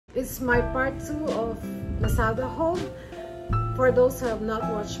It's my part 2 of Lazada haul. For those who have not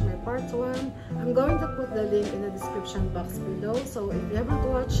watched my part 1, I'm going to put the link in the description box below. So if you haven't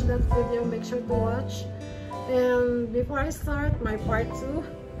watched that video, make sure to watch. And before I start my part 2,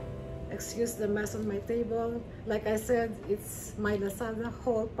 excuse the mess on my table. Like I said, it's my Lazada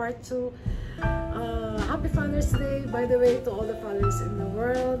haul part 2. Happy Father's Day, by the way, to all the fathers in the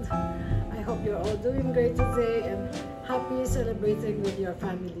world. I hope you're all doing great today and happy celebrating with your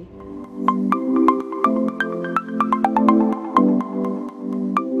family.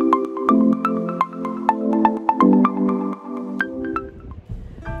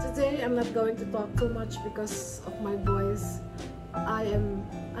 Today I'm not going to talk too much because of my voice. I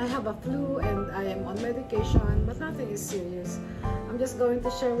have a flu and I am on medication, but nothing is serious. I'm just going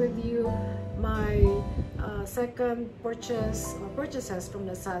to share with you my second purchases from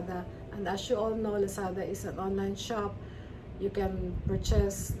Lazada. And as you all know, Lazada is an online shop. You can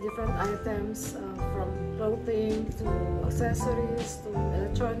purchase different items from clothing to accessories to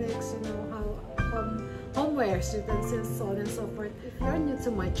electronics, you know, homewares, utensils, so on and so forth. If you're new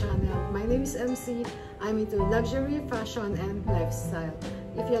to my channel, my name is MC. I'm into luxury, fashion, and lifestyle.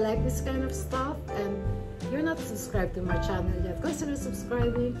 If you like this kind of stuff and you're not subscribed to my channel yet, consider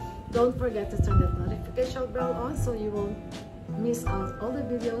subscribing. Don't forget to turn that notification bell on so you won't miss out all the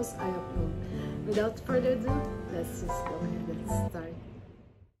videos I upload. Without further ado, let's just go ahead and start.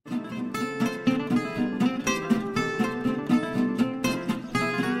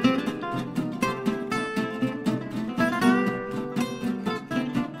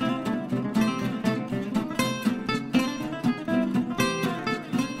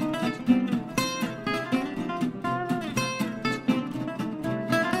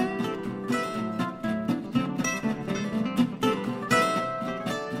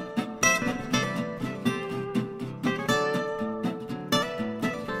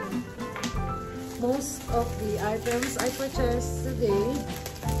 Most of the items I purchased today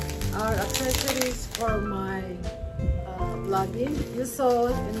are accessories for my vlogging. You saw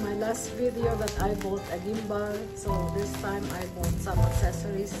in my last video that I bought a gimbal, so this time I bought some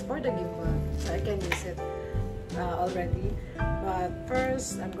accessories for the gimbal so I can use it already. But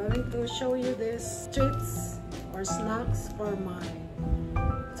first, I'm going to show you these treats or snacks for my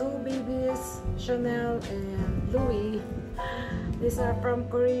two babies, Chanel and Louis. These are from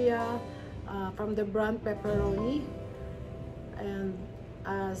Korea. From the brand Peperoni, and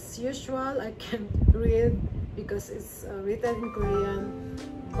as usual I can't read because it's written in Korean,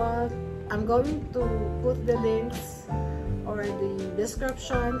 but I'm going to put the links or the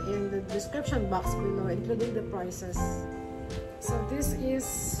description in the description box below, including the prices. So this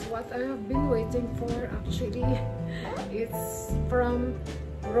is what I have been waiting for actually. It's from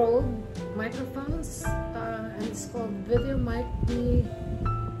Rode microphones and it's called VideoMic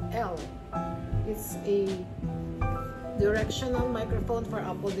L. It's a directional microphone for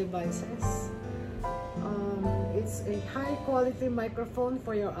Apple devices. It's a high quality microphone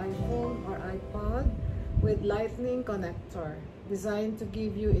for your iPhone or iPod with lightning connector, designed to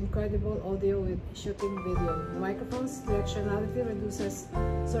give you incredible audio with shooting video. The microphone's directionality reduces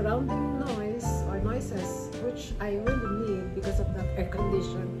surrounding noise or noises, which I really need because of that air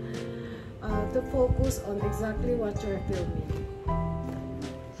condition, to focus on exactly what you're filming.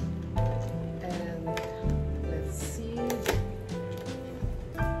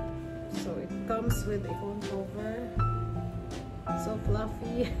 With a phone cover, so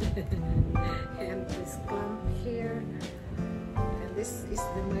fluffy, and this clamp here, and this is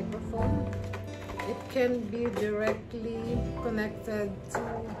the microphone. It can be directly connected to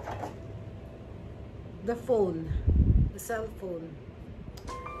the phone, the cell phone.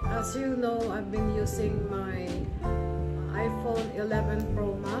 As you know, I've been using my iPhone 11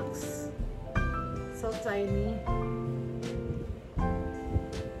 Pro Max, so tiny.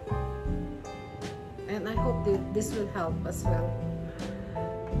 And I hope that this will help as well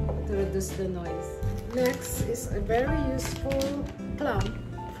to reduce the noise. Next is a very useful clamp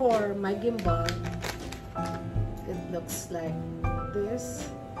for my gimbal. It looks like this.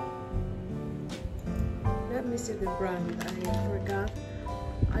 Let me see the brand. I forgot.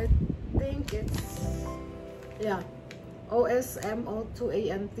 I think it's, yeah,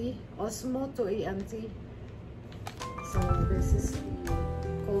 OSMO2ANT. Osmo2ANT. So this is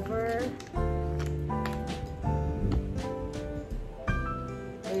the cover.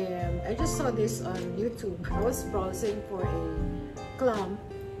 I just saw this on YouTube. I was browsing for a clamp.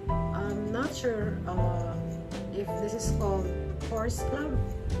 I'm not sure if this is called horse clamp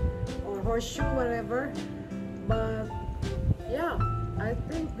or horseshoe, whatever. But yeah, I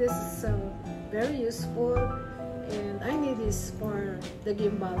think this is very useful and I need this for the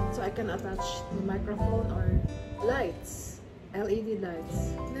gimbal so I can attach the microphone or lights, LED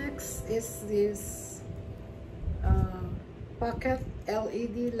lights. Next is this pocket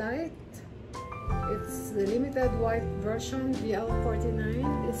LED light. It's the limited white version,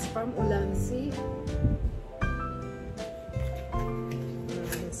 VL49. It's from Ulanzi.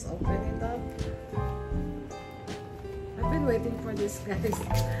 Let's open it up. I've been waiting for this, guys.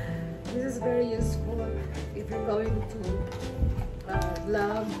 This is very useful if you're going to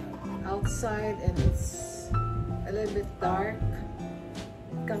vlog outside and it's a little bit dark.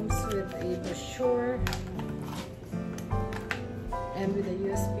 It comes with a brochure and with a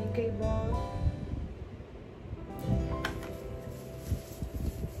USB cable.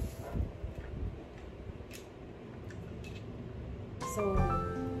 So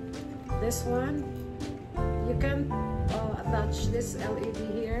this one, you can attach this LED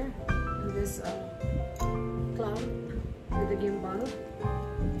here and this clamp with the gimbal.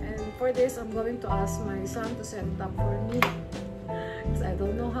 And for this, I'm going to ask my son to set it up for me because I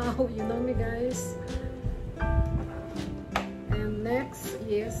don't know how. You know me, guys. And next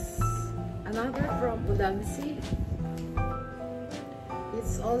is another from Ulanzi.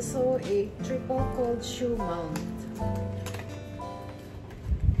 It's also a triple cold shoe mount.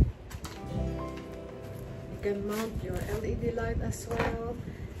 You can mount your LED light as well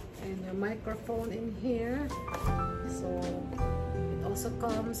and your microphone in here. So it also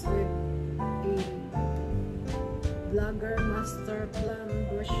comes with a vlogger master plan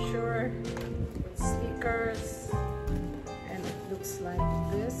brochure with stickers, and it looks like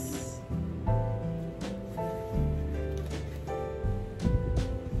this.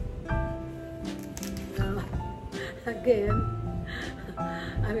 Now again,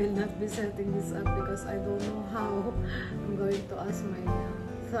 I will not be setting this up because I don't know how. I'm going to ask my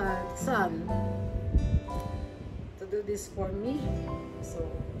son to do this for me. So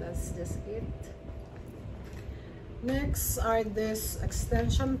that's just it. Next are this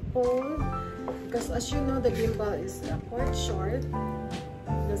extension pole, because as you know, the gimbal is quite short.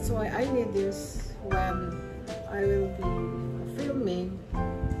 That's why I need this when I will be filming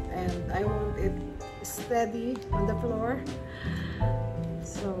and I want it steady on the floor.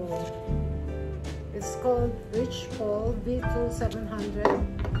 So it's called Tripple V2700.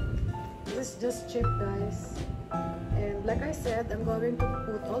 This is just cheap, guys. And like I said, I'm going to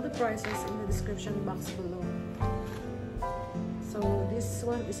put all the prices in the description box below. So this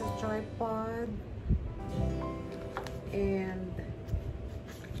one is a tripod, and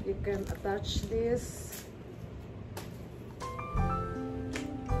you can attach this.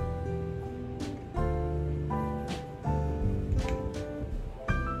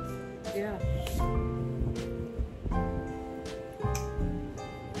 Yeah.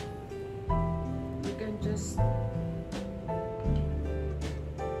 You can just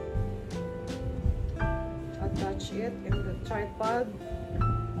attach it in the tripod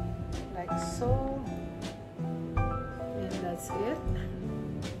like so, and that's it.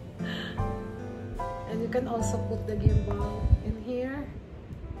 And you can also put the gimbal in here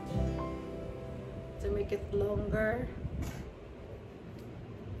to make it longer.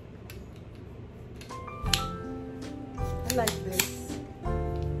 I like this.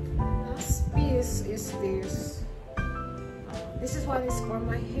 Last piece is this. This is what is for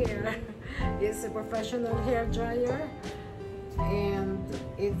my hair. It's a professional hair dryer, and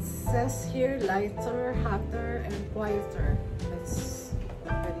it says here lighter, hotter, and quieter. Let's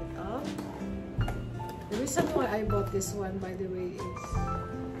open it up. The reason why I bought this one, by the way,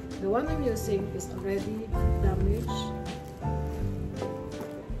 is the one I'm using is already damaged.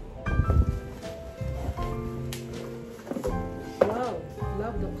 Wow,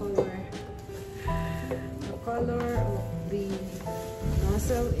 love the color. The color of the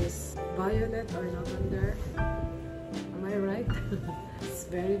nozzle is violet or lavender. Am I right? It's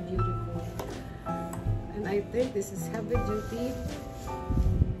very beautiful. And I think this is heavy duty.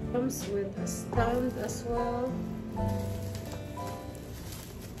 Comes with a stand as well.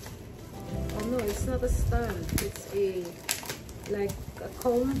 Oh no, it's not a stand. It's a like a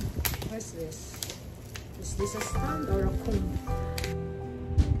comb. What's this? Is this a stand or a comb?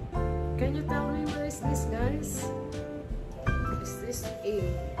 Can you tell me what is this, guys? Is this a...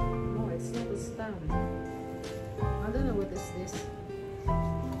 No, it's not a stand. I don't know what is this.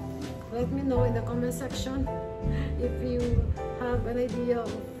 Let me know in the comment section if you have an idea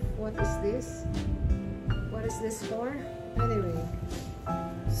of what is this. What is this for? Anyway,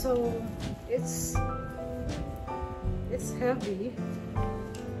 so it's heavy,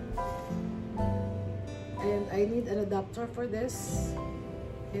 and I need an adapter for this,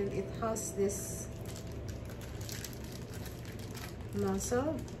 and it has this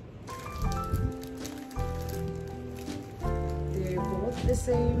nozzle. They're both the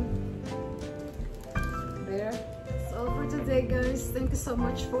same. There. That's all for today, guys. Thank you so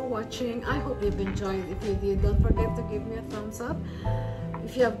much for watching. I hope you've enjoyed. If you did, don't forget to give me a thumbs up.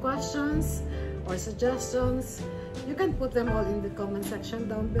 If you have questions or suggestions, you can put them all in the comment section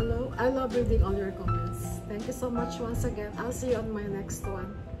down below. I love reading all your comments. Thank you so much once again. I'll see you on my next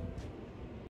one.